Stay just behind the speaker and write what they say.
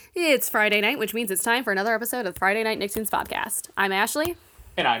It's Friday night, which means it's time for another episode of Friday Night Nicktoons podcast. I'm Ashley.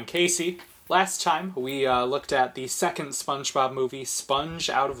 And I'm Casey. Last time, we looked at the second SpongeBob movie, Sponge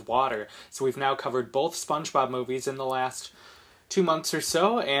Out of Water. So we've now covered both SpongeBob movies in the last 2 months or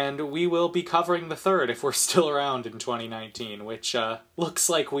so, and we will be covering the third if we're still around in 2019, which looks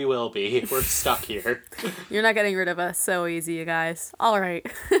like we will be. We're stuck here. You're not getting rid of us so easy, you guys. All right.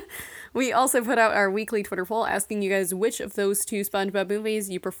 We also put out our weekly Twitter poll asking you guys which of those two SpongeBob movies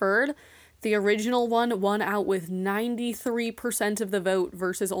you preferred. The original one won out with 93% of the vote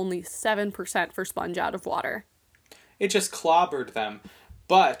versus only 7% for Sponge Out of Water. It just clobbered them.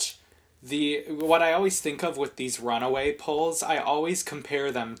 But what I always think of with these runaway polls, I always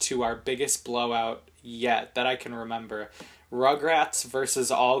compare them to our biggest blowout yet that I can remember. Rugrats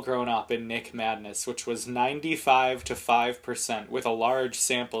versus All Grown Up in Nick Madness, which was 95 to 5% with a large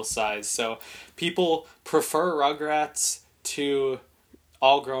sample size. So people prefer Rugrats to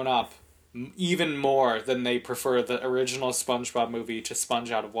All Grown Up even more than they prefer the original SpongeBob movie to Sponge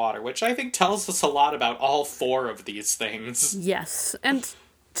Out of Water, which I think tells us a lot about all four of these things. Yes, and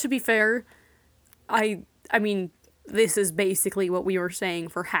to be fair, I mean, this is basically what we were saying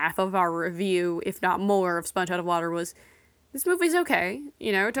for half of our review, if not more, of Sponge Out of Water was, this movie's okay,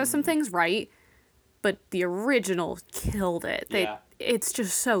 it does some things right, but the original killed it. It's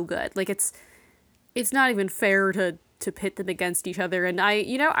just so good. Like, it's not even fair to pit them against each other, and I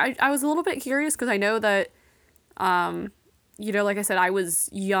was a little bit curious, because I know that, like I said, I was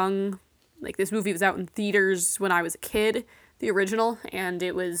young, like, this movie was out in theaters when I was a kid, the original, and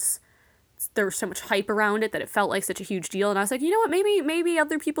there was so much hype around it that it felt like such a huge deal, and I was like, you know what, maybe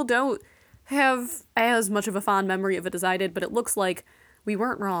other people don't have as much of a fond memory of it as I did, but it looks like we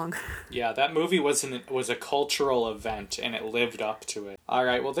weren't wrong. Yeah, that movie was a cultural event, and it lived up to it.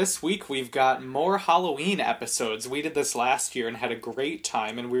 Alright, well, this week we've got more Halloween episodes. We did this last year and had a great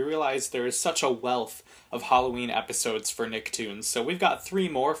time, and we realized there is such a wealth of Halloween episodes for Nicktoons, so we've got 3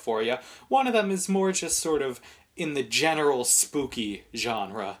 more for you. One of them is more just sort of in the general spooky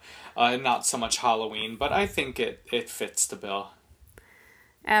genre, not so much Halloween, but I think it fits the bill.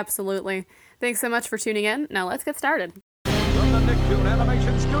 Absolutely. Thanks so much for tuning in. Now let's get started. From the Nicktoon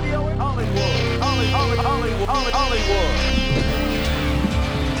Animation Studio in Hollywood. Hollywood.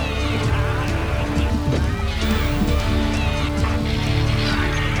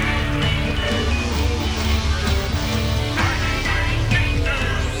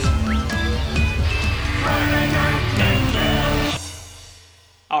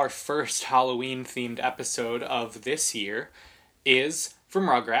 Our first Halloween-themed episode of this year is from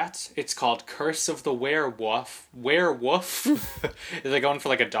Rugrats. It's called Curse of the Werewolf. Werewolf? Are they going for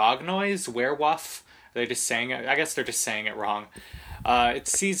like a dog noise? Werewolf? Are they just saying it? I guess they're just saying it wrong.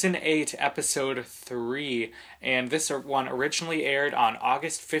 It's season 8, episode 3, and this one originally aired on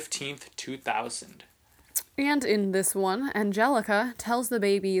August 15th, 2000. And in this one, Angelica tells the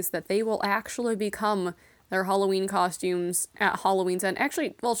babies that they will actually become their Halloween costumes at Halloween's end.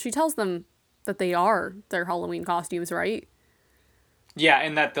 Actually, well, she tells them that they are their Halloween costumes, right? Yeah,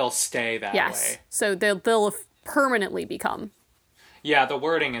 and that they'll stay that way. So they'll permanently become. Yeah, the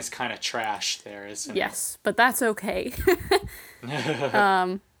wording is kind of trash there, isn't it? Yes, but that's okay.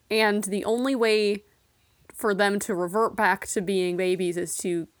 And the only way for them to revert back to being babies is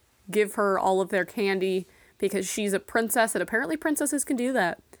to give her all of their candy, because she's a princess, and apparently princesses can do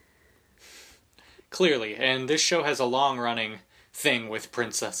that. Clearly, and this show has a long-running thing with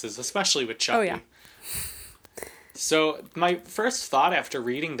princesses, especially with Chucky. Oh, yeah. So, my first thought after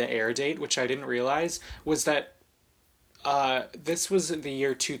reading the air date, which I didn't realize, was that this was the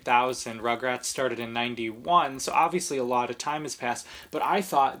year 2000. Rugrats started in 91, so obviously a lot of time has passed, but I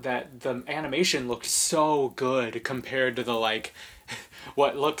thought that the animation looked so good compared to the,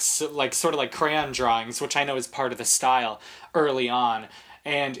 what looks like sort of like crayon drawings, which I know is part of the style early on.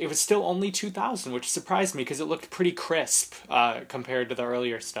 And it was still only 2000, which surprised me because it looked pretty crisp compared to the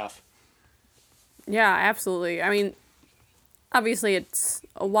earlier stuff. Yeah, absolutely. I mean, obviously it's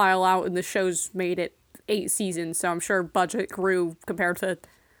a while out and the show's made it 8 seasons, so I'm sure budget grew compared to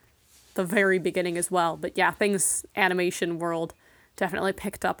the very beginning as well. But yeah, things animation world definitely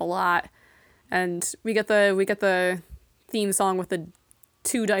picked up a lot. And we get the theme song with the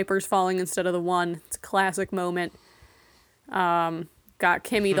 2 diapers falling instead of the 1. It's a classic moment. Got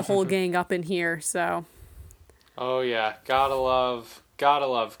Kimmy, the whole gang up in here, so. Oh yeah, gotta love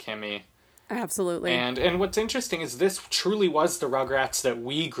Kimmy. Absolutely. And what's interesting is this truly was the Rugrats that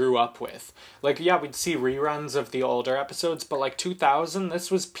we grew up with. We'd see reruns of the older episodes, but 2000, this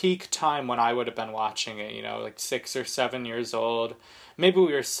was peak time when I would have been watching it, 6 or 7 years old. Maybe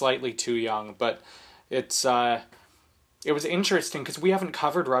we were slightly too young, but it's it was interesting because we haven't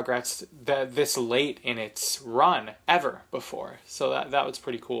covered Rugrats this late in its run ever before. So that was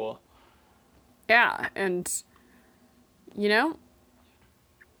pretty cool. Yeah, and you know,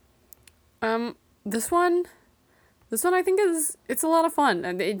 this one I think it's a lot of fun,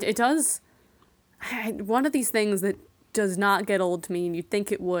 and it does. One of these things that does not get old to me, and you'd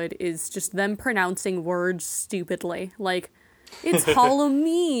think it would, is just them pronouncing words stupidly. Like, it's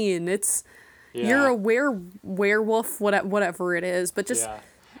Halloween. It's you're a werewolf, whatever it is, but just. Yeah.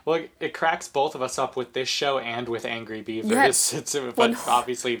 Well, it cracks both of us up with this show and with Angry Beavers. Yes. But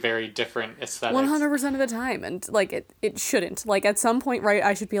obviously very different aesthetics. 100% of the time, and like it shouldn't. Like at some point, right?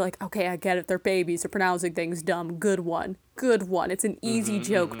 I should be like, okay, I get it. They're babies. They're pronouncing things dumb. Good one. It's an easy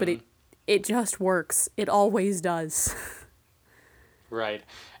joke, but it just works. It always does. Right.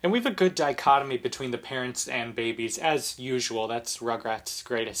 And we have a good dichotomy between the parents and babies, as usual. That's Rugrats'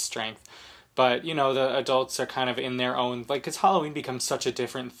 greatest strength. But, you know, the adults are kind of in their own... Like, because Halloween becomes such a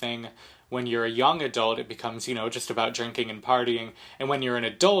different thing. When you're a young adult, it becomes, you know, just about drinking and partying. And when you're an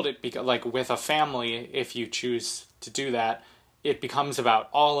adult, like, with a family, if you choose to do that, it becomes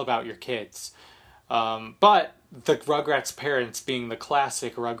all about your kids. But the Rugrats parents, being the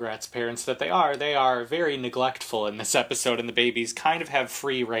classic Rugrats parents that they are very neglectful in this episode, and the babies kind of have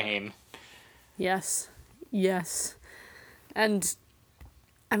free reign. Yes. And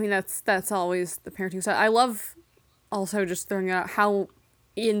I mean, that's always the parenting side. I love also just throwing out how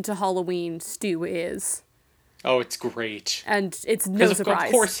into Halloween Stu is. Oh, it's great. And it's no surprise.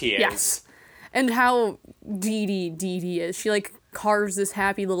 Of course he is. Yes. And how Dee Dee is. She, like, carves this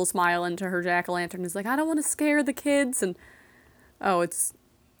happy little smile into her jack-o'-lantern and is like, I don't want to scare the kids. And, oh, it's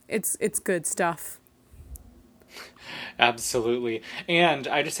good stuff. Absolutely. And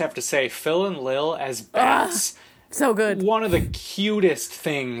I just have to say, Phil and Lil as bats... So good. One of the cutest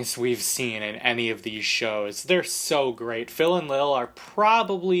things we've seen in any of these shows. They're so great. Phil and Lil are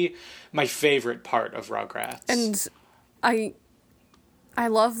probably my favorite part of Rugrats. And I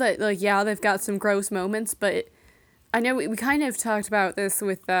love that, like, yeah, they've got some gross moments, but I know we kind of talked about this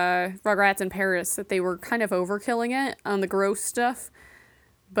with Rugrats in Paris, that they were kind of overkilling it on the gross stuff.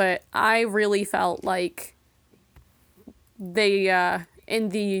 But I really felt like they, in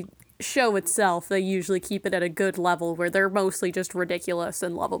the show itself, they usually keep it at a good level where they're mostly just ridiculous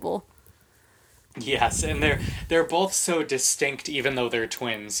and lovable. Yes, and they're both so distinct even though they're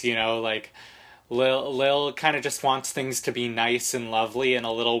twins, you know, like Lil kind of just wants things to be nice and lovely and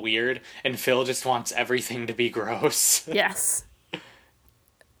a little weird, and Phil just wants everything to be gross. Yes.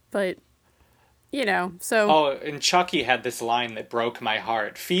 But, you know, so... Oh, and Chucky had this line that broke my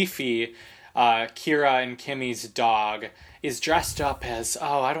heart. Fifi, Kira and Kimmy's dog, is dressed up as,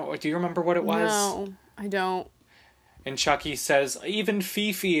 do you remember what it was? No, I don't. And Chucky says, even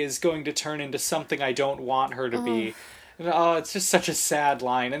Fifi is going to turn into something I don't want her to be. Oh, it's just such a sad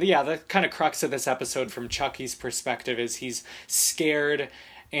line. And yeah, the kind of crux of this episode from Chucky's perspective is he's scared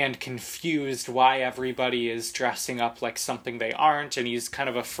and confused why everybody is dressing up like something they aren't, and he's kind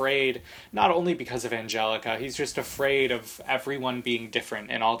of afraid, not only because of Angelica, he's just afraid of everyone being different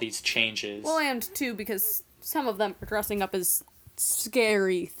and all these changes. Well, and too, because some of them are dressing up as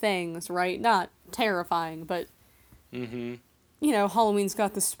scary things, right? Not terrifying, but, you know, Halloween's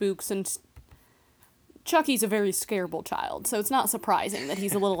got the spooks, and Chucky's a very scareable child, so it's not surprising that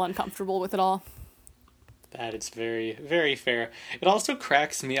he's a little uncomfortable with it all. That is very, very fair. It also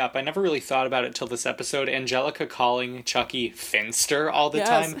cracks me up. I never really thought about it till this episode. Angelica calling Chucky Finster all the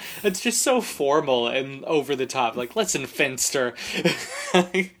time. It's just so formal and over the top. Like, listen, Finster.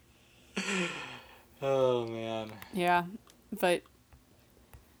 Oh, man. Yeah, but,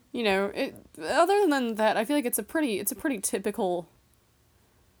 you know, other than that, I feel like it's a pretty typical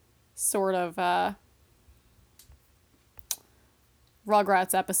sort of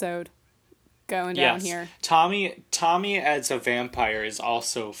Rugrats episode going down here. Tommy as a vampire is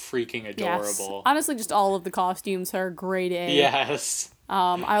also freaking adorable. Yes. Honestly, just all of the costumes are grade A. Yes.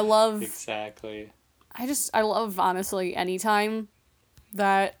 I love... Exactly. I love, honestly, anytime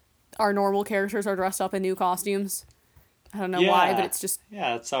that our normal characters are dressed up in new costumes. I don't know why, but it's just...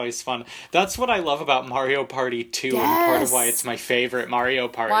 Yeah, it's always fun. That's what I love about Mario Party 2, and part of why it's my favorite Mario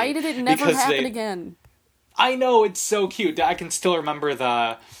Party. Why did it never happen again? I know, it's so cute. I can still remember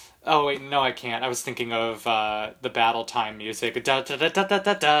the... Oh, wait, no, I can't. I was thinking of the Battle Time music. Da da da da da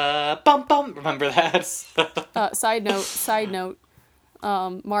da da, bum bum. Remember that? Side note,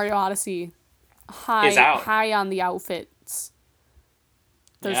 Mario Odyssey, high on the outfits.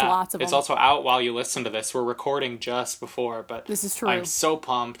 There's lots of them. It's also out while you listen to this. We're recording just before, but this is true. I'm so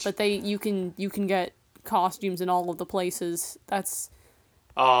pumped. But you can get costumes in all of the places. That's...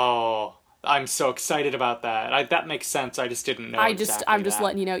 Oh, I'm so excited about that. That makes sense. I just didn't know I'm just that.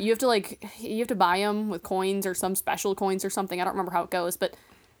 letting you know. You have to buy them with coins or some special coins or something. I don't remember how it goes, but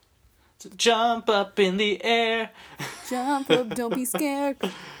Jump up in the air. jump up, don't be scared.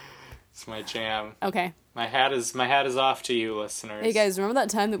 It's my jam. Okay. My hat is off to you, listeners. Hey guys, remember that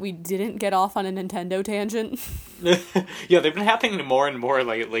time that we didn't get off on a Nintendo tangent? Yeah, they've been happening more and more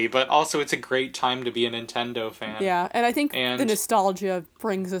lately, but also it's a great time to be a Nintendo fan. Yeah, and I think And- the nostalgia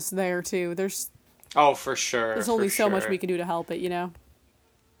brings us there too. Oh, for sure. There's only so much we can do to help it, you know?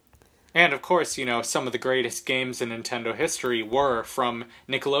 And of course, some of the greatest games in Nintendo history were from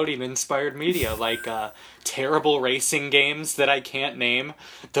Nickelodeon-inspired media, like terrible racing games that I can't name,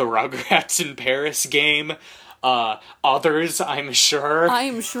 the Rugrats in Paris game, others, I'm sure. I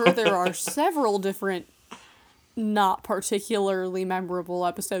am sure there are several different not particularly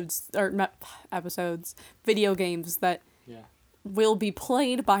memorable video games that Yeah. will be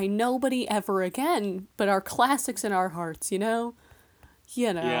played by nobody ever again, but are classics in our hearts, you know?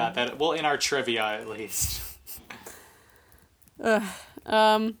 You know. Yeah, in our trivia at least. But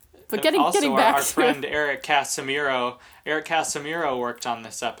getting back our to friend Eric Casimiro worked on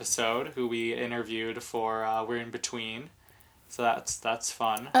this episode, who we interviewed for We're in Between. So that's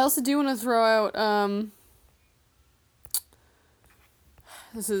fun. I also do want to throw out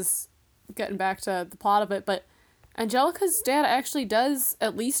this is getting back to the plot of it, but Angelica's dad actually does,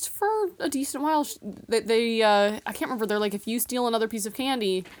 at least for a decent while, they I can't remember, they're like, if you steal another piece of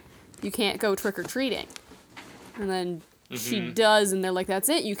candy, you can't go trick-or-treating. And then she does, and they're like, that's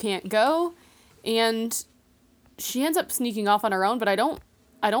it, you can't go. And she ends up sneaking off on her own, but I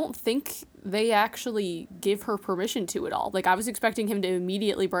don't think they actually give her permission to at all. Like, I was expecting him to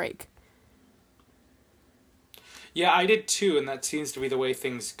immediately break. Yeah, I did too, and that seems to be the way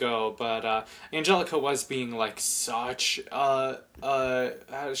things go, but Angelica was being like such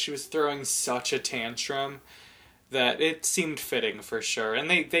she was throwing such a tantrum that it seemed fitting for sure. And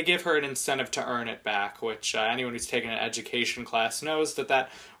they give her an incentive to earn it back, which anyone who's taken an education class knows that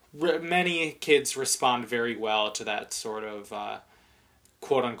many kids respond very well to that sort of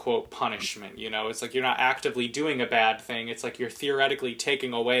quote-unquote punishment, It's like you're not actively doing a bad thing. It's like you're theoretically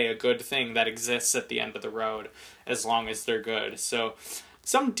taking away a good thing that exists at the end of the road, as long as they're good. So,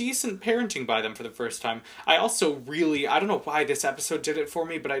 some decent parenting by them for the first time. I also I don't know why this episode did it for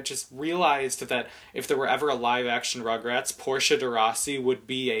me, but I just realized that if there were ever a live-action Rugrats, Portia de Rossi would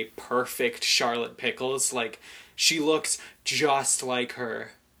be a perfect Charlotte Pickles. Like, she looks just like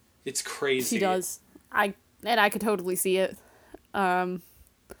her. It's crazy. She does. I could totally see it.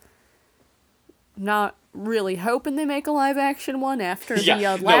 Not really hoping they make a live action one after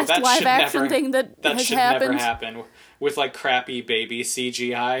the last live action thing that has should happened. never happen with like crappy baby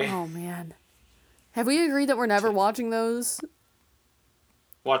CGI. Oh man, have we agreed that we're never watching those?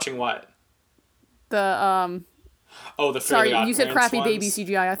 Watching what? The Oh, the sorry, Fairly you said OddParents crappy ones? baby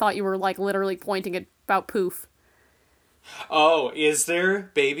CGI. I thought you were like literally pointing at about Poof. Oh, is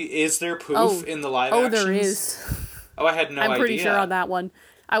there Poof in the live actions? Oh, there is. Oh, I had no idea. I'm pretty sure on that one.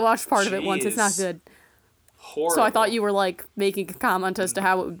 I watched part of it once. It's not good. Horrible. So I thought you were like making a comment as to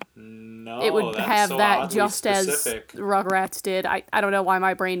how it would that's have so that oddly just specific. as Rugrats did. I don't know why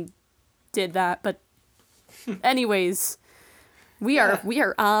my brain did that, but anyways, we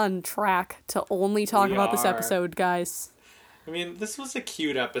are on track to only talk about this episode, guys. I mean, this was a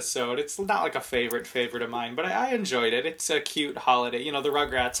cute episode. It's not like a favorite of mine, but I enjoyed it. It's a cute holiday. The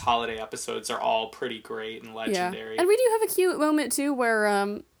Rugrats holiday episodes are all pretty great and legendary. Yeah. And we do have a cute moment, too,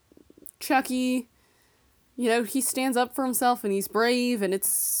 where Chucky, he stands up for himself and he's brave, and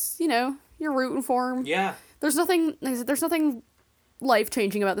it's, you're rooting for him. Yeah. There's nothing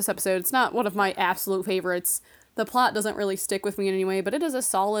life-changing about this episode. It's not one of my absolute favorites. The plot doesn't really stick with me in any way, but it is a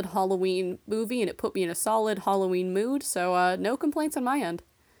solid Halloween movie, and it put me in a solid Halloween mood, so no complaints on my end.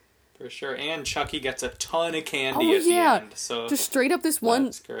 For sure, and Chucky gets a ton of candy at the end. So just straight up this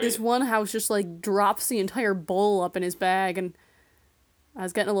one house just like drops the entire bowl up in his bag, and I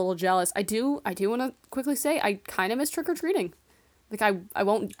was getting a little jealous. I do want to quickly say I kind of miss trick-or-treating. Like I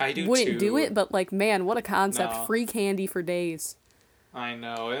wouldn't do it, but like, man, what a concept. No. Free candy for days. I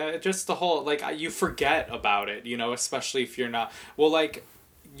know. Just the whole, like, you forget about it, especially if you're not... Well, like,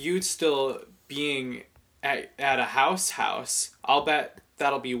 you still being at a house, I'll bet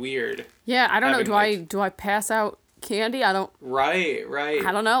that'll be weird. Yeah, I don't know. Do I pass out candy? I don't... Right. I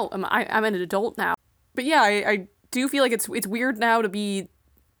don't know. I'm an adult now. But yeah, I do feel like it's weird now to be,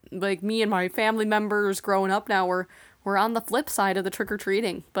 like, me and my family members growing up now. We're on the flip side of the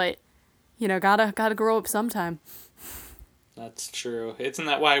trick-or-treating. But, gotta grow up sometime. That's true. Isn't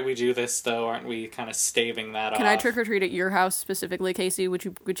that why we do this, though? Aren't we kind of staving that off? Can I trick-or-treat at your house specifically, Casey? Would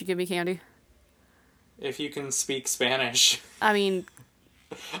you give me candy? if you can speak Spanish. I mean,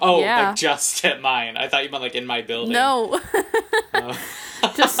 Oh, yeah. like just at mine. I thought you meant like in my building. No.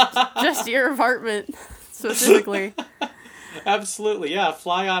 just your apartment, specifically. Absolutely, yeah.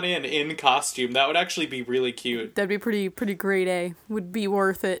 Fly on in costume. That would actually be really cute. That'd be pretty great, eh? Would be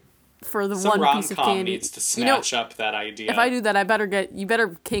worth it for the Some one piece of rom-com candy. needs to snatch up that idea. If I do that, you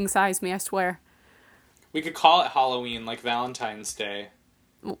better king size me, I swear. We could call it Halloween, like Valentine's Day.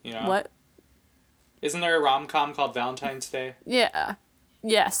 You know? What? Isn't there a rom-com called Valentine's Day? Yeah.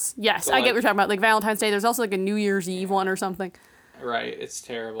 Yes. So, I get what you're talking about. Like Valentine's Day. There's also like a New Year's Eve one or something. Right, it's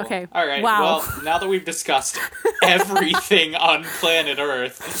terrible. Okay. All right. Wow. Well, now that we've discussed everything on planet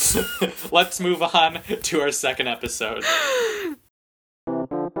Earth, let's move on to our second episode.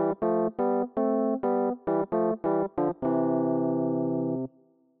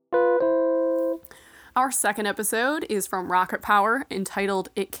 Our second episode is from Rocket Power, entitled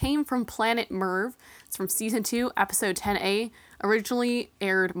It Came from Planet Merv. It's from Season 2, Episode 10A, originally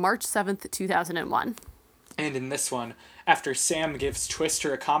aired March 7th, 2001. And in this one, after Sam gives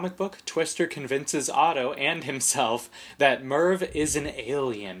Twister a comic book, Twister convinces Otto and himself that Merv is an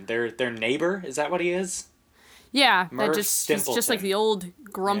alien. Their neighbor, is that what he is? Yeah, Merv he's just like Stimpleton. the old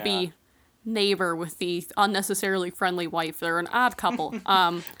grumpy Yeah. neighbor with the unnecessarily friendly wife. They're an odd couple.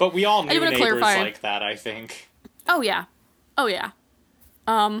 But we all knew wanna neighbors clarify- like that, I think. Oh yeah.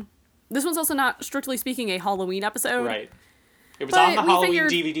 This one's also not, strictly speaking, a Halloween episode. Right. It was But on the we Halloween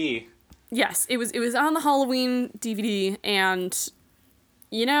figured- DVD. Yes, it was on the Halloween DVD, and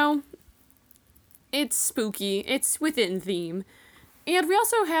it's spooky. It's within theme. And we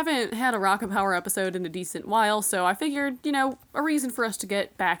also haven't had a Rocket Power episode in a decent while, so I figured, a reason for us to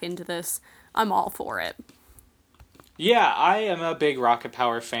get back into this. I'm all for it. Yeah, I am a big Rocket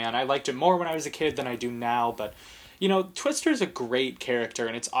Power fan. I liked it more when I was a kid than I do now, but Twister's a great character,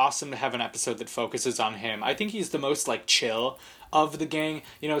 and it's awesome to have an episode that focuses on him. I think he's the most, chill of the gang.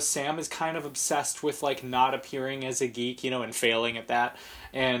 Sam is kind of obsessed with, not appearing as a geek, and failing at that.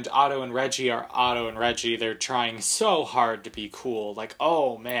 And Otto and Reggie are Otto and Reggie. They're trying so hard to be cool.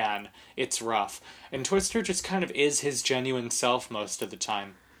 Oh, man, it's rough. And Twister just kind of is his genuine self most of the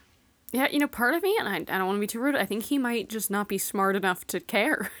time. Yeah, part of me, and I don't want to be too rude, I think he might just not be smart enough to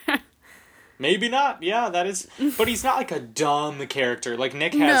care. Maybe not, yeah, that is... But he's not, a dumb character.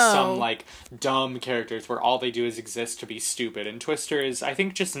 Nick has No. some, dumb characters where all they do is exist to be stupid. And Twister is, I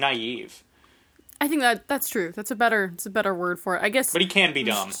think, just naive. I think that's true. It's a better word for it. I guess. But he can be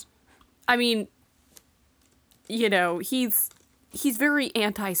dumb. I mean, he's very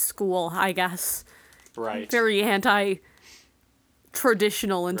anti-school, I guess. Right. Very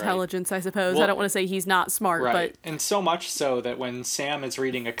anti-traditional intelligence, I suppose. Well, I don't want to say he's not smart, Right. but And so much so that when Sam is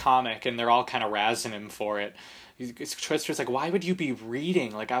reading a comic and they're all kind of razzing him for it, Twister's like, why would you be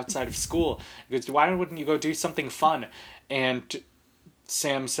reading, outside of school? He goes, why wouldn't you go do something fun? And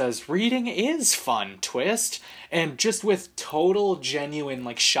Sam says, reading is fun, Twist. And just with total,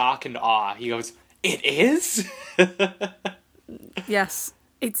 genuine, shock and awe, he goes, it is? yes,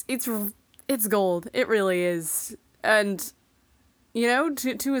 it's gold. It really is. And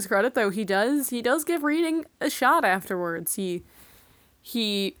to his credit though, he does give reading a shot afterwards. He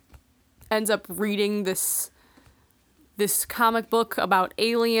ends up reading this comic book about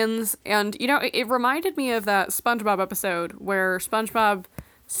aliens, and it reminded me of that SpongeBob episode where SpongeBob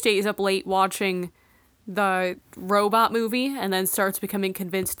stays up late watching the robot movie and then starts becoming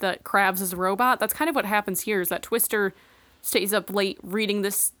convinced that Krabs is a robot. That's kind of what happens here, is that Twister stays up late reading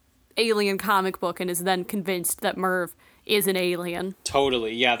this alien comic book and is then convinced that Merv is an alien.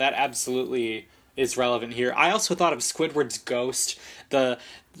 Totally. Yeah, that absolutely is relevant here. I also thought of Squidward's ghost,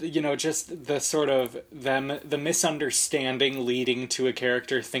 just the sort of the misunderstanding leading to a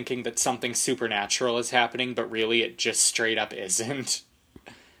character thinking that something supernatural is happening, but really it just straight up isn't.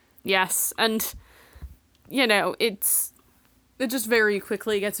 Yes, and it just very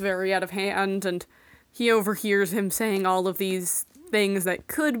quickly gets very out of hand, and he overhears him saying all of these things that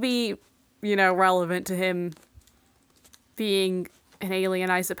could be, relevant to him being an alien,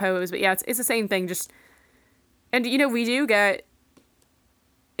 I suppose. But yeah, it's the same thing, just... And, we do get,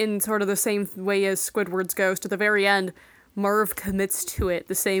 in sort of the same way as Squidward's ghost, at the very end, Merv commits to it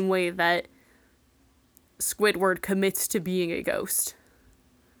the same way that Squidward commits to being a ghost.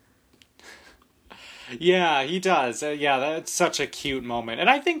 Yeah, he does. Yeah, that's such a cute moment. And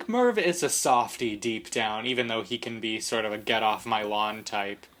I think Merv is a softie deep down, even though he can be sort of a get-off-my-lawn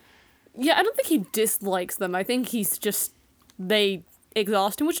type. Yeah, I don't think he dislikes them. I think he's just... They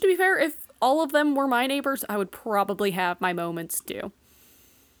exhaust him, which, to be fair, if all of them were my neighbors, I would probably have my moments too.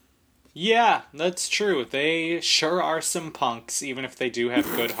 Yeah, that's true. They sure are some punks, even if they do have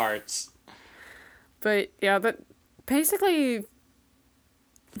good hearts. But yeah, but basically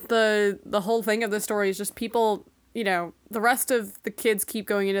the whole thing of the story is just people, the rest of the kids keep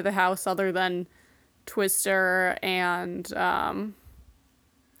going into the house other than Twister and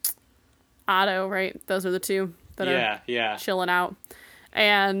Otto, right? Those are the two that are chilling out.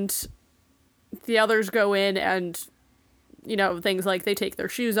 And the others go in and, things like they take their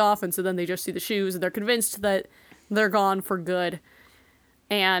shoes off, and so then they just see the shoes and they're convinced that they're gone for good.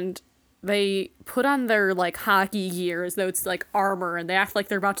 And they put on their, like, hockey gear as though it's, like, armor, and they act like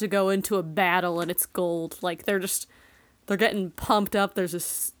they're about to go into a battle and it's gold. Like, they're getting pumped up. There's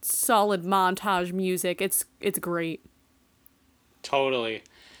this solid montage music. It's great. Totally.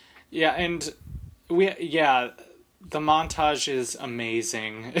 Yeah, and the montage is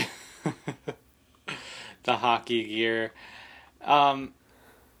amazing. The hockey gear.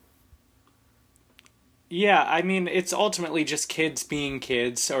 Yeah, I mean, it's ultimately just kids being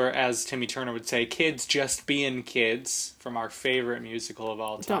kids, or as Timmy Turner would say, kids just being kids, from our favorite musical of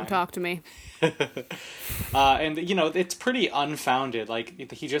all time. Don't talk to me. And, it's pretty unfounded.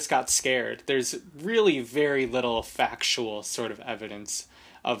 Like, he just got scared. There's really very little factual sort of evidence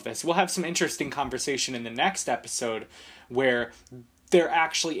of this. We'll have some interesting conversation in the next episode where there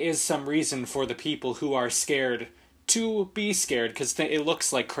actually is some reason for the people who are scared to be scared, because it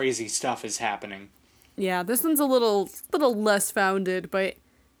looks like crazy stuff is happening. Yeah, this one's a little less founded, but,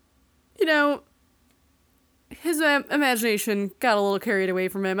 his imagination got a little carried away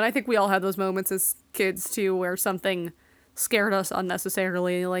from him, and I think we all had those moments as kids, too, where something scared us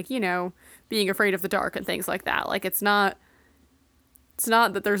unnecessarily, like, being afraid of the dark and things like that. Like, it's not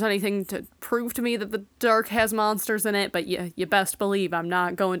that there's anything to prove to me that the dark has monsters in it, but you best believe I'm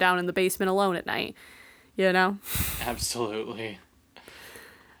not going down in the basement alone at night, Absolutely.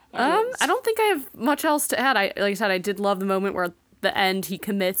 I don't think I have much else to add. Like I said, I did love the moment where at the end he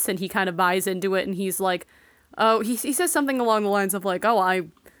commits and he kind of buys into it, and he's like, oh, he says something along the lines of like, oh,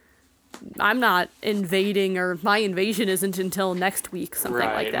 I'm not invading, or my invasion isn't until next week, something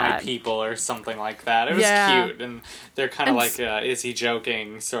like that. My people, or something like that. It was cute, and they're kind of like, is he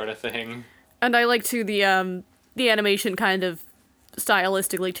joking sort of thing. And I like, too, the animation kind of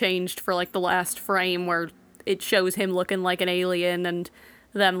stylistically changed for, like, the last frame where it shows him looking like an alien and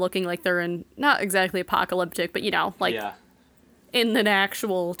them looking like they're in, not exactly apocalyptic, but, in an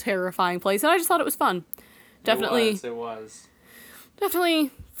actual terrifying place. And I just thought it was fun. Definitely. It was.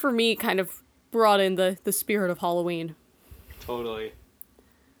 Definitely, for me, kind of brought in the spirit of Halloween. Totally.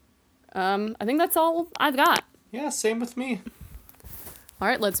 I think that's all I've got. Yeah, same with me. All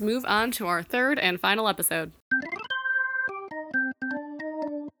right, let's move on to our third and final episode.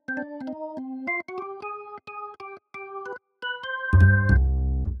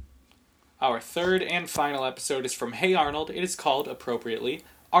 Our third and final episode is from Hey Arnold. It is called, appropriately,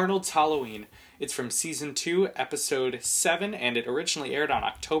 Arnold's Halloween. It's from Season 2, Episode 7, and it originally aired on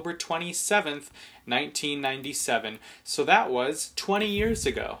October 27th, 1997. So that was 20 years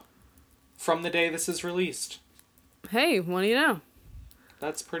ago from the day this is released. Hey, what do you know?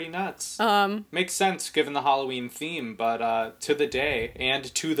 That's pretty nuts. Makes sense given the Halloween theme, but to the day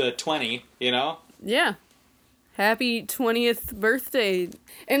and to the 20, Yeah. Happy 20th birthday.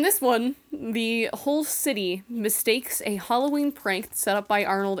 In this one, the whole city mistakes a Halloween prank set up by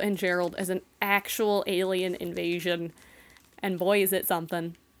Arnold and Gerald as an actual alien invasion. And boy, is it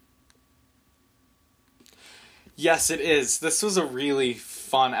something. Yes, it is. This was a really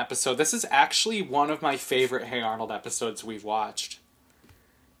fun episode. This is actually one of my favorite Hey Arnold episodes we've watched.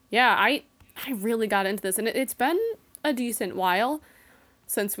 Yeah, I really got into this, and it's been a decent while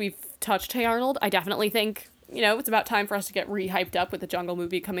since we've touched Hey Arnold. I definitely think, it's about time for us to get re-hyped up with the Jungle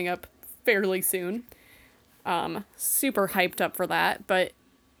movie coming up fairly soon. Super hyped up for that, but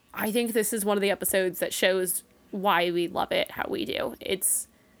I think this is one of the episodes that shows why we love it how we do. It's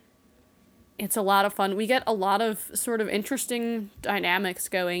a lot of fun. We get a lot of sort of interesting dynamics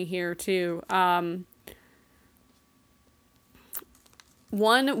going here, too. One,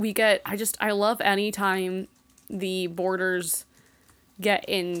 I love any time the boarders get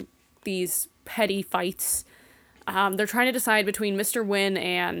in these petty fights. They're trying to decide between Mr. Wynn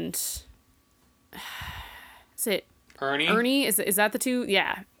and... Is it... Ernie? Ernie? Is that the two?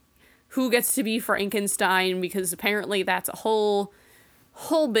 Yeah. Who gets to be Frankenstein, because apparently that's a whole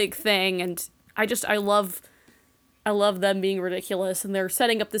big thing, and I love them being ridiculous, and they're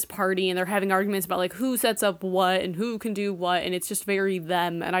setting up this party, and they're having arguments about, like, who sets up what, and who can do what, and it's just very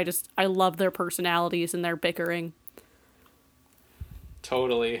them, and I love their personalities and their bickering.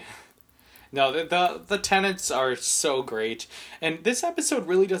 Totally. No, the tenets are so great, and this episode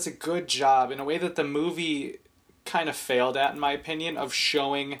really does a good job, in a way that the movie kind of failed at, in my opinion, of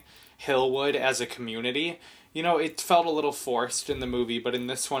showing Hillwood as a community. You know, it felt a little forced in the movie, but in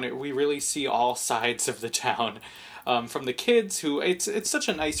this one, we really see all sides of the town. From the kids, who it's such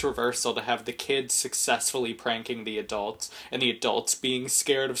a nice reversal to have the kids successfully pranking the adults, and the adults being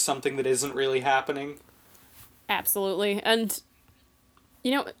scared of something that isn't really happening. Absolutely. And,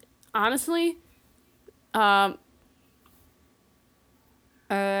 honestly,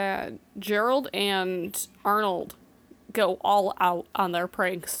 Gerald and Arnold go all out on their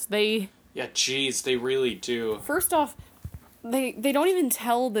pranks. Yeah, geez, they really do. First off, they don't even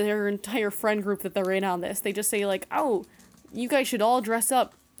tell their entire friend group that they're in on this. They just say, like, oh, you guys should all dress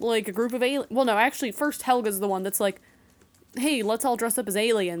up like a group of aliens. Well, no, actually, first Helga's the one that's like, hey, let's all dress up as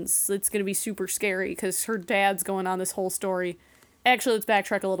aliens. It's gonna be super scary, because her dad's going on this whole story. Actually, let's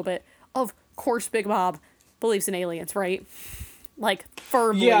backtrack a little bit. Of course Big Bob believes in aliens, right? Like,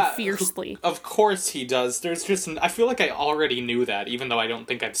 firmly, fiercely. Of course he does. There's just... I feel like I already knew that, even though I don't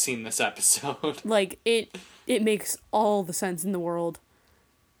think I've seen this episode. Like, it makes all the sense in the world.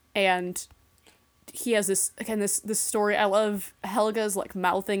 And he has this story. I love Helga's, like,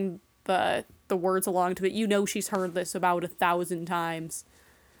 mouthing the words along to it. You know she's heard this about 1,000 times.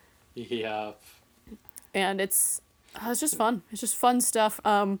 Yeah. And it's just fun. It's just fun stuff.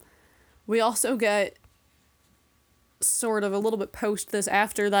 We also get sort of a little bit post this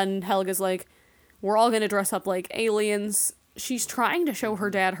after then Helga's like, we're all gonna dress up like aliens. She's trying to show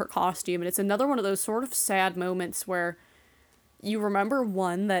her dad her costume, and it's another one of those sort of sad moments where you remember,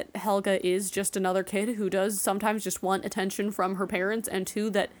 one, that Helga is just another kid who does sometimes just want attention from her parents, and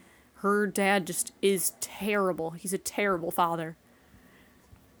two, that her dad just is terrible. He's a terrible father.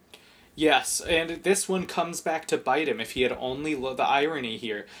 Yes, and this one comes back to bite him. If he had only the irony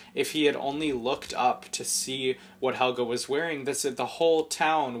here, if he had only looked up to see what Helga was wearing, the whole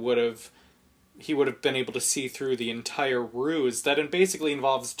town would have been able to see through the entire ruse that basically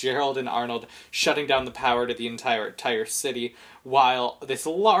involves Gerald and Arnold shutting down the power to the entire city, while this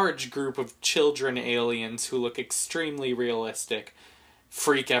large group of children aliens who look extremely realistic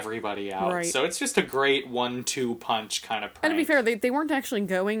freak everybody out. Right. So it's just a great 1-2 punch kind of prank. And to be fair, they weren't actually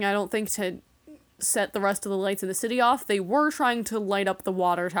going, I don't think, to set the rest of the lights in the city off. They were trying to light up the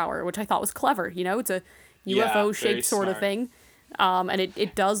water tower, which I thought was clever. You know, it's a UFO-shaped sort of thing. And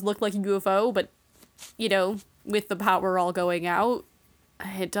it does look like a UFO, but, you know, with the power all going out,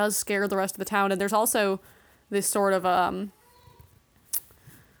 it does scare the rest of the town. And there's also this sort of,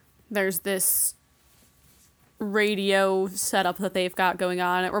 there's this radio setup that they've got going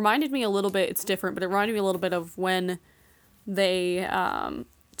on. It reminded me a little bit, it's different, but it reminded me a little bit of when they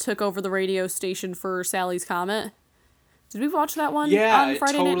took over the radio station for Sally's Comet. Did we watch that one on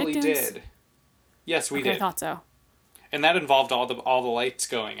Friday Night Nicktoons? Yeah, it totally did. Yes, we did. I thought so. And that involved all the lights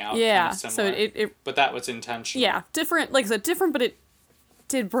going out. Yeah, kind of similar. so but that was intentional. Yeah, different, like I said, different, but it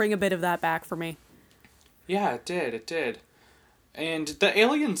did bring a bit of that back for me. Yeah, it did. And the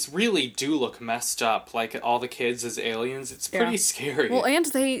aliens really do look messed up, like all the kids as aliens. It's pretty scary. Well, and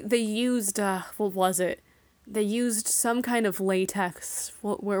they used, what was it? They used some kind of latex.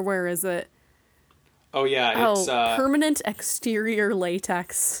 Where is it? Oh, yeah, it's... permanent exterior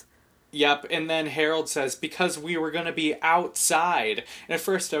latex. Yep, and then Harold says, because we were going to be outside. And at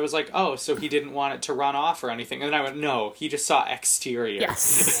first I was like, oh, so he didn't want it to run off or anything. And then I went, no, he just saw exterior.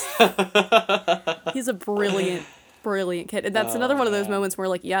 Yes. He's a brilliant kid. And that's another one of those moments where,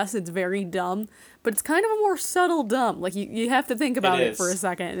 like, yes, it's very dumb, but it's kind of a more subtle dumb. Like, you have to think about it for a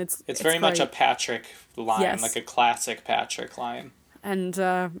second. And it's very great. much a Patrick line, like a classic Patrick line. And,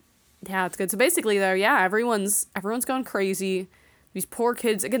 yeah, it's good. So basically, though, yeah, everyone's gone crazy. These poor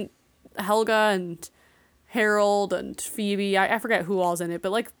kids, again, Helga and Harold and Phoebe, I forget who all's in it,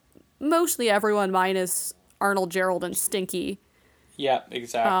 but, like, mostly everyone minus Arnold, Gerald, and Stinky. Yep,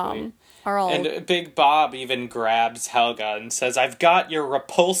 exactly. Are all... And Big Bob even grabs Helga and says, I've got your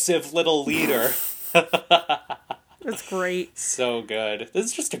repulsive little leader. That's great. So good. This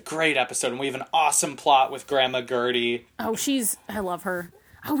is just a great episode, and we have an awesome plot with Grandma Gertie. Oh, I love her.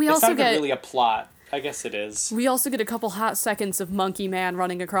 Oh, It's not even really a plot. I guess it is. We also get a couple hot seconds of Monkey Man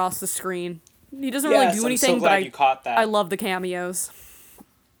running across the screen. He doesn't really do anything, I'm so glad but you caught that. I love the cameos.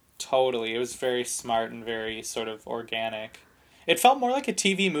 Totally. It was very smart and very sort of organic. It felt more like a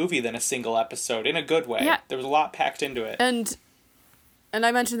TV movie than a single episode, in a good way. Yeah. There was a lot packed into it. And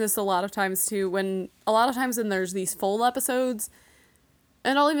I mentioned this a lot of times, too, when there's these full episodes,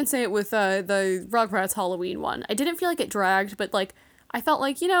 and I'll even say it with the Rugrats Halloween one. I didn't feel like it dragged, but, like, I felt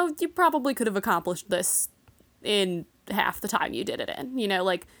like, you know, you probably could have accomplished this in half the time you did it in. You know,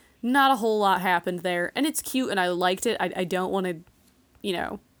 like, not a whole lot happened there. And it's cute, and I liked it. I don't want to, you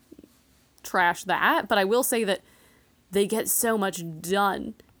know, trash that. But I will say that they get so much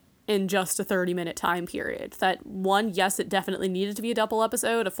done in just a 30-minute time period. That one, yes, it definitely needed to be a double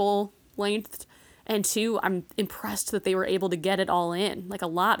episode, a full length, and two, I'm impressed that they were able to get it all in. Like, a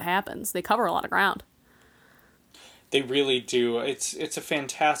lot happens. They cover a lot of ground. They really do. It's a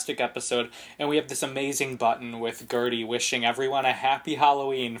fantastic episode, and we have this amazing button with Gertie wishing everyone a happy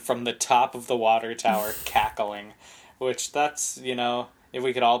Halloween from the top of the water tower, cackling, which that's, if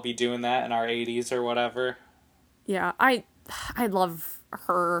we could all be doing that in our 80s or whatever. Yeah, I love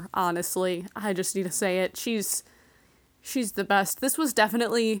her, honestly. I just need to say it. She's the best. This was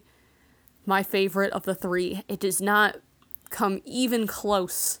definitely my favorite of the three. It does not come even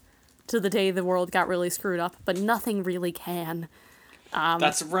close to the day the world got really screwed up, but nothing really can.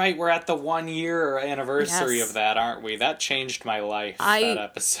 That's right. We're at the 1 year anniversary Yes. of that, aren't we? That changed my life, that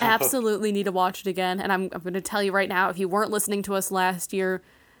episode. I absolutely need to watch it again, and I'm going to tell you right now, if you weren't listening to us last year,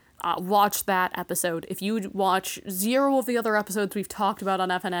 watch that episode. If you watch 0 of the other episodes we've talked about on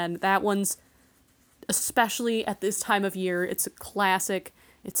FNN, that one's, especially at this time of year, it's a classic.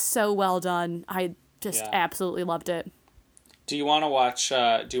 It's so well done. I just absolutely loved it. Do you want to watch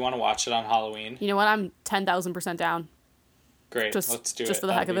it on Halloween? You know what? I'm 10,000% down. Great. Just- Let's do it. just for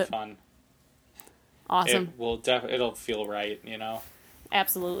the heck of That'll be it. fun. Awesome. It'll feel right,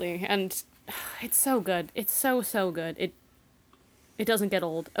 Absolutely. And it's so good. It's so, so good. It doesn't get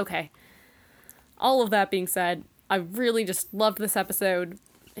old. Okay. All of that being said, I really just loved this episode.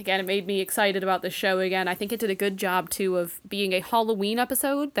 Again, it made me excited about the show again. I think it did a good job, too, of being a Halloween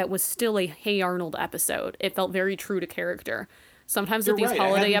episode that was still a Hey Arnold episode. It felt very true to character. Sometimes You're with these right.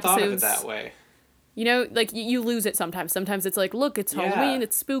 holiday I hadn't thought of it episodes, that way. like, you lose it sometimes. Sometimes it's like, look, it's Halloween,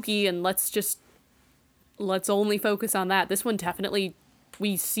 it's spooky, and let's only focus on that. This one definitely,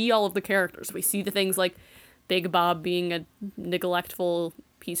 we see all of the characters. We see the things like Big Bob being a neglectful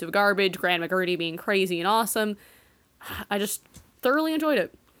piece of garbage, Grandma Gertie being crazy and awesome. I just thoroughly enjoyed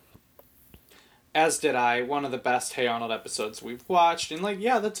it. As did I. One of the best Hey Arnold episodes we've watched. And,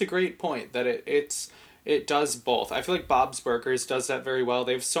 that's a great point, that it does both. I feel like Bob's Burgers does that very well.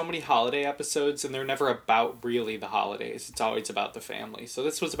 They have so many holiday episodes, and they're never about really the holidays. It's always about the family. So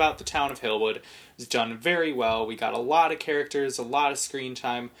this was about the town of Hillwood. It was done very well. We got a lot of characters, a lot of screen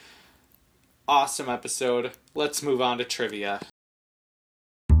time. Awesome episode. Let's move on to trivia.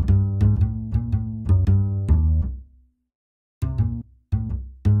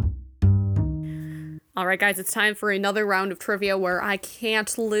 All right, guys, it's time for another round of trivia where I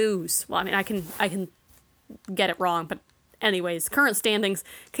can't lose. Well, I mean, I can get it wrong, but anyways, current standings,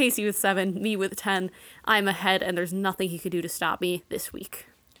 Casey with 7, me with 10. I'm ahead, and there's nothing he could do to stop me this week.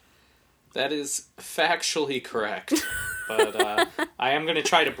 That is factually correct. But I am going to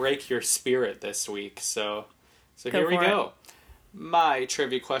try to break your spirit this week. So here we go. My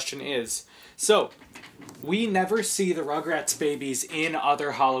trivia question is, we never see the Rugrats babies in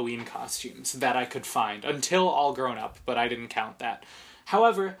other Halloween costumes that I could find until All Grown Up, but I didn't count that.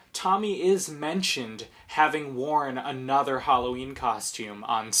 However, Tommy is mentioned having worn another Halloween costume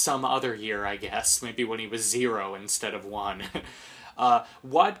on some other year, I guess. Maybe when he was 0 instead of 1.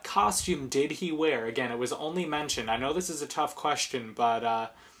 What costume did he wear? Again, it was only mentioned. I know this is a tough question,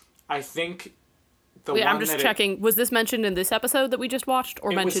 but I think I'm just checking. Was this mentioned in this episode that we just watched,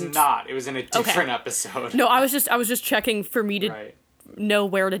 or mentioned? It was not. It was in a different episode. No, I was just checking for me to know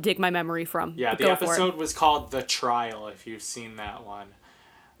where to dig my memory from. Yeah, the episode was called The Trial, if you've seen that one.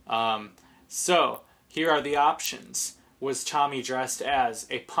 So, here are the options. Was Tommy dressed as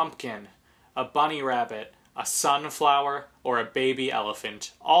a pumpkin, a bunny rabbit, a sunflower, or a baby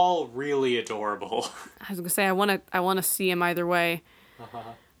elephant? All really adorable. I was gonna say I wanna see him either way.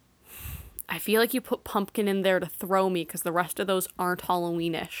 I feel like you put pumpkin in there to throw me because the rest of those aren't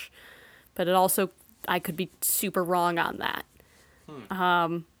Halloweenish, but it also, I could be super wrong on that.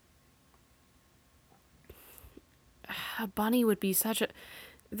 A bunny would be such a...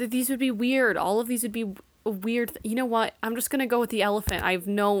 These would be weird. All of these would be a weird... You know what? I'm just gonna go with the elephant. I have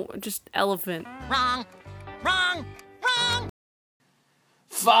just elephant. Wrong.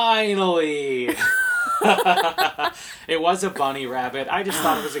 Finally! It was a bunny rabbit. I just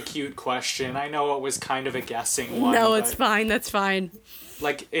thought it was a cute question. I know it was kind of a guessing one. No, it's fine. That's fine.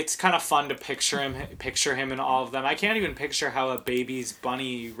 It's kind of fun to picture him in all of them. I can't even picture how a baby's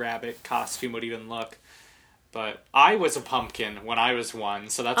bunny rabbit costume would even look. But I was a pumpkin when I was 1,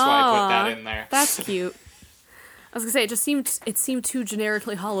 so that's why I put that in there. That's cute. I was gonna say it seemed too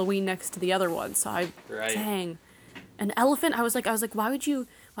generically Halloween next to the other one, so dang. An elephant? I was like, why would you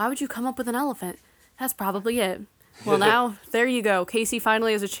come up with an elephant? That's probably it. Well, now, there you go. Casey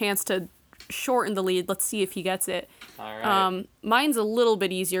finally has a chance to shorten the lead. Let's see if he gets it. All right. Mine's a little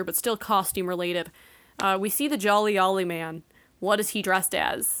bit easier, but still costume related. We see the Jolly Ollie Man. What is he dressed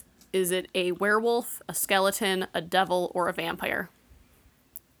as? Is it a werewolf, a skeleton, a devil, or a vampire?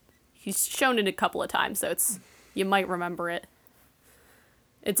 He's shown it a couple of times, so you might remember it.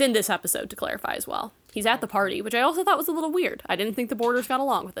 It's in this episode, to clarify as well. He's at the party, which I also thought was a little weird. I didn't think the boarders got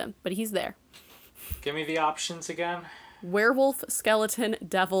along with him, but he's there. Give me the options again. Werewolf, skeleton,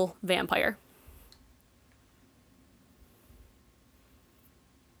 devil, vampire.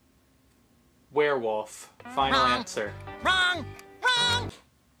 Werewolf. Final answer. Wrong!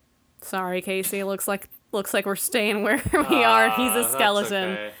 Sorry, Casey. Looks like we're staying where we are. He's a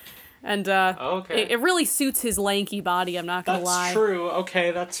skeleton. That's okay. And Okay. it really suits his lanky body, I'm not gonna lie. That's true.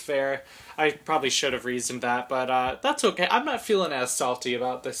 Okay, that's fair. I probably should have reasoned that, but that's okay. I'm not feeling as salty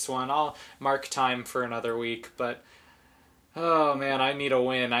about this one. I'll mark time for another week, but oh man, I need a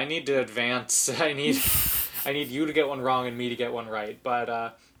win. I need to advance. I need you to get one wrong and me to get one right,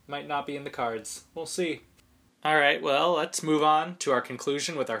 but might not be in the cards. We'll see. All right, well, let's move on to our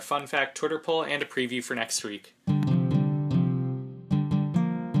conclusion with our fun fact Twitter poll and a preview for next week.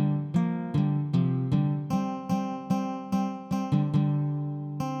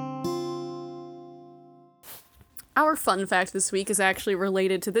 Our fun fact this week is actually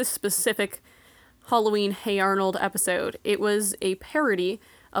related to this specific Halloween Hey Arnold episode. It was a parody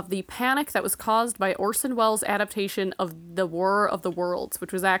of the panic that was caused by Orson Welles' adaptation of The War of the Worlds,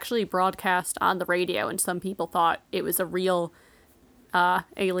 which was actually broadcast on the radio, and some people thought it was a real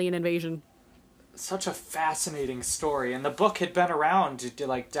alien invasion. Such a fascinating story, and the book had been around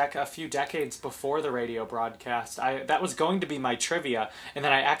like a few decades before the radio broadcast. That was going to be my trivia, and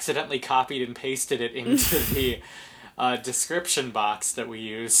then I accidentally copied and pasted it into the description box that we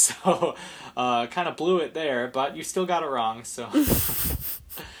use, so kind of blew it there, but you still got it wrong, so...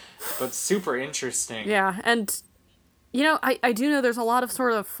 But super interesting. Yeah, and, you know, I do know there's a lot of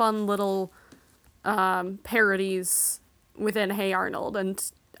sort of fun little parodies within Hey Arnold, and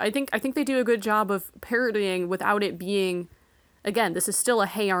I think they do a good job of parodying without it being, again, this is still a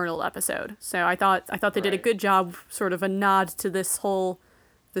Hey Arnold episode. So I thought they did a good job, sort of a nod to this whole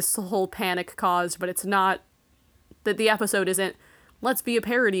panic caused, but it's not that the episode isn't let's be a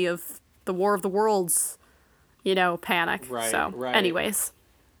parody of the War of the Worlds, panic. Right, so right. anyways.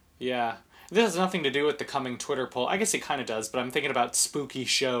 Yeah. This has nothing to do with the coming Twitter poll. I guess it kind of does, but I'm thinking about spooky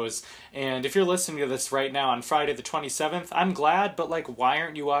shows. And if you're listening to this right now on Friday the 27th, I'm glad, but, why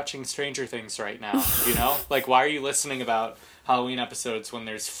aren't you watching Stranger Things right now, why are you listening about Halloween episodes when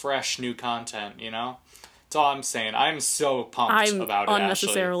there's fresh new content, That's all I'm saying. I'm so pumped about it, I'm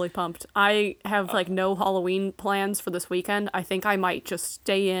unnecessarily pumped. I have, no Halloween plans for this weekend. I think I might just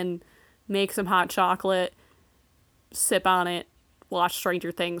stay in, make some hot chocolate, sip on it, watch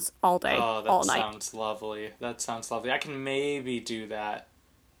Stranger Things all day, all night. Sounds lovely. That sounds lovely. I can maybe do that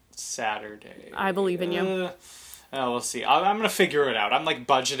Saturday. I believe in you. We'll see. I'm going to figure it out. I'm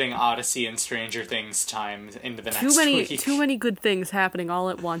budgeting Odyssey and Stranger Things time into the next week. Too many good things happening all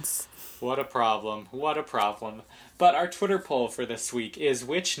at once. What a problem. What a problem. But our Twitter poll for this week is,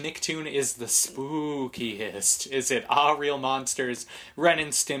 which Nicktoon is the spookiest? Is it Ah Real Monsters, Ren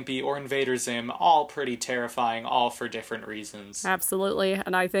and Stimpy, or Invader Zim? All pretty terrifying, all for different reasons. Absolutely.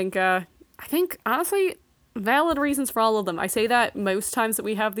 And I think honestly, valid reasons for all of them. I say that most times that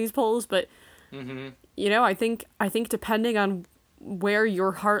we have these polls, but I think depending on where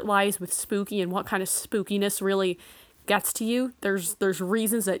your heart lies with spooky and what kind of spookiness really gets to you, there's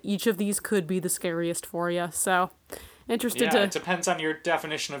reasons that each of these could be the scariest for you. So interested to... it depends on your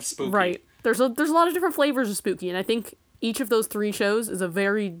definition of spooky. Right. There's a lot of different flavors of spooky, and I think each of those three shows is a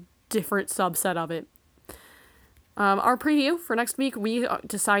very different subset of it. Our preview for next week, we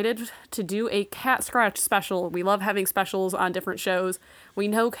decided to do a Cat Scratch special. We love having specials on different shows. We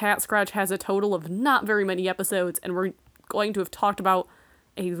know Cat Scratch has a total of not very many episodes, and we're going to have talked about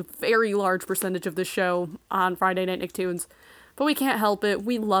a very large percentage of the show on Friday Night Nicktoons. But we can't help it.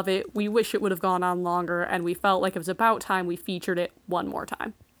 We love it. We wish it would have gone on longer, and we felt like it was about time we featured it one more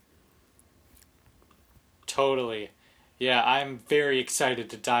time. Totally. Yeah, I'm very excited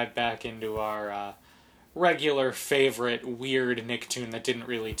to dive back into our regular favorite weird Nicktoon that didn't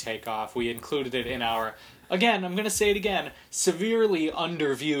really take off. We included it in our, again, I'm going to say it again, severely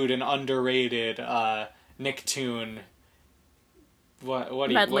underviewed and underrated Nicktoon...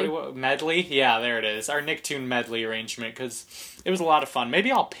 medley? Yeah, there it is. Our Nicktoon medley arrangement, because it was a lot of fun. Maybe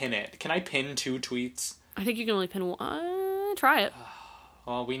I'll pin it. Can I pin 2 tweets? I think you can only pin one. Try it.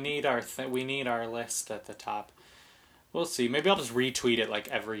 Well, we need our list at the top. We'll see. Maybe I'll just retweet it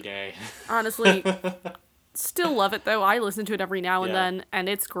every day. Honestly, still love it though. I listen to it every now and then, and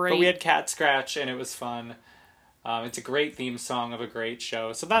it's great. But we had Cat Scratch, and it was fun. It's a great theme song of a great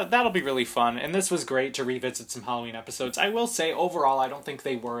show, so that'll be really fun. And this was great to revisit some Halloween episodes. I will say, overall, I don't think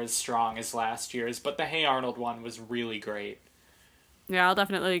they were as strong as last year's, but the Hey Arnold one was really great. Yeah, I'll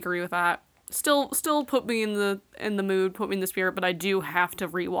definitely agree with that. Still put me in the mood, put me in the spirit, but I do have to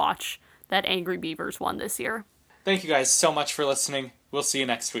rewatch that Angry Beavers one this year. Thank you guys so much for listening. We'll see you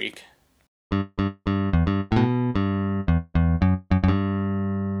next week.